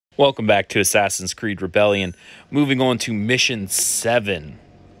Welcome back to Assassin's Creed Rebellion. Moving on to Mission 7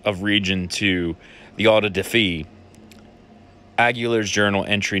 of Region 2, the Auto Defee. Aguilar's Journal,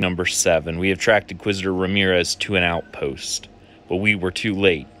 entry number 7. We have tracked Inquisitor Ramírez to an outpost, but we were too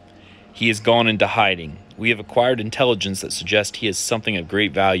late. He has gone into hiding. We have acquired intelligence that suggests he has something of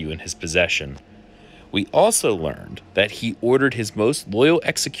great value in his possession. We also learned that he ordered his most loyal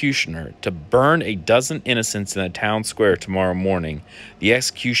executioner to burn a dozen innocents in a town square tomorrow morning. The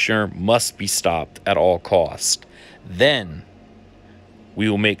executioner must be stopped at all costs. Then we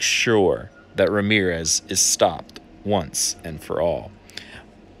will make sure that Ramírez is stopped once and for all.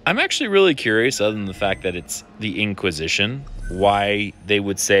 I'm actually really curious, other than the fact that it's the Inquisition, why they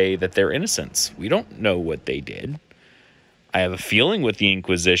would say that they're innocents. We don't know what they did. I have a feeling with the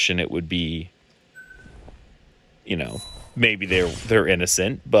Inquisition it would be, you know, maybe they're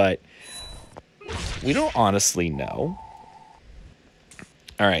innocent, but we don't honestly know.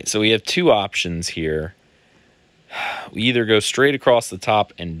 All right, so we have two options here. We either go straight across the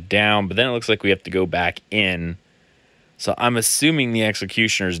top and down, but then it looks like we have to go back in. So I'm assuming the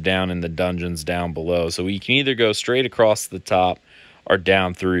executioner's down in the dungeons down below. So we can either go straight across the top or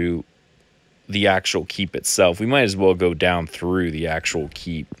down through the actual keep itself. We might as well go down through the actual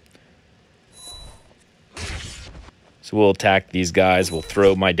keep. So we'll attack these guys. We'll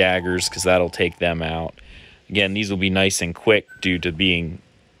throw my daggers because that'll take them out. Again, these will be nice and quick due to being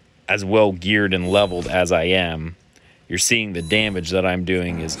as well geared and leveled as I am. You're seeing the damage that I'm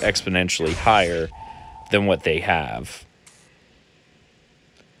doing is exponentially higher than what they have.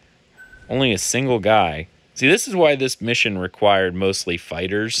 Only a single guy. See, this is why this mission required mostly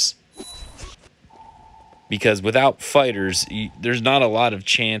fighters. Because without fighters, there's not a lot of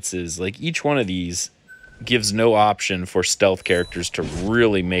chances. Like, each one of these gives no option for stealth characters to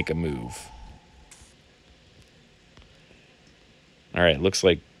really make a move. All right, looks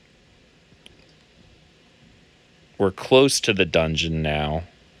like we're close to the dungeon now.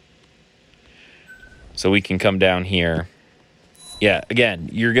 So we can come down here. Yeah, again,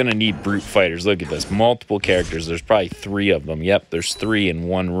 you're going to need brute fighters. Look at this. Multiple characters. There's probably 3 of them. Yep, there's 3 in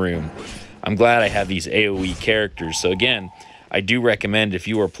one room. I'm glad I have these AoE characters. So again, I do recommend if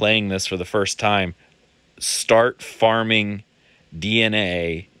you are playing this for the first time, start farming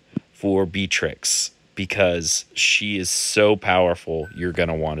DNA for Beatrix because she is so powerful. You're going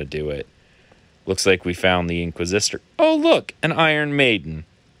to want to do it. Looks like we found the Inquisitor. Oh, look, an Iron Maiden.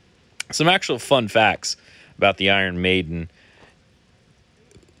 Some actual fun facts about the Iron Maiden.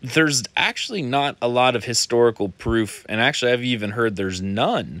 There's actually not a lot of historical proof, and actually I've even heard there's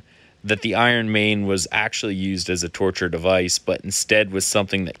none, that the Iron Maiden was actually used as a torture device, but instead was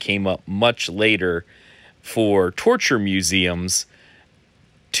something that came up much later for torture museums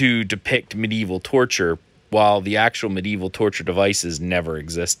to depict medieval torture, while the actual medieval torture devices never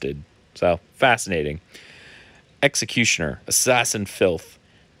existed. So, fascinating. Executioner, assassin filth.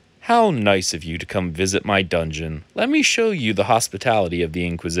 How nice of you to come visit my dungeon. Let me show you the hospitality of the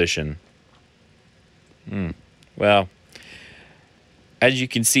Inquisition. Well, as you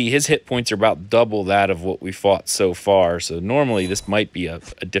can see, his hit points are about double that of what we fought so far, so normally this might be a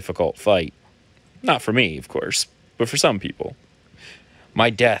difficult fight. Not for me, of course, but for some people. My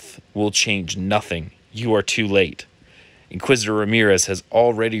death will change nothing. You are too late. Inquisitor Ramírez has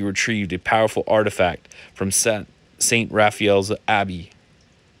already retrieved a powerful artifact from Saint Raphael's Abbey,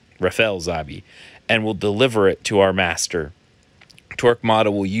 and will deliver it to our master.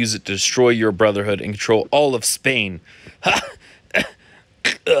 Torquemada will use it to destroy your brotherhood and control all of Spain. Ha!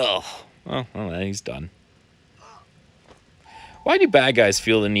 Well, he's done. Why do bad guys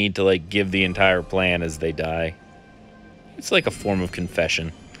feel the need to, like, give the entire plan as they die? It's like a form of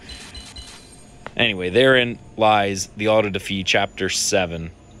confession. Anyway, therein lies the Auto Defee Chapter 7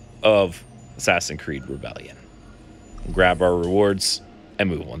 of Assassin's Creed Rebellion. We'll grab our rewards and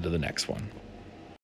move on to the next one.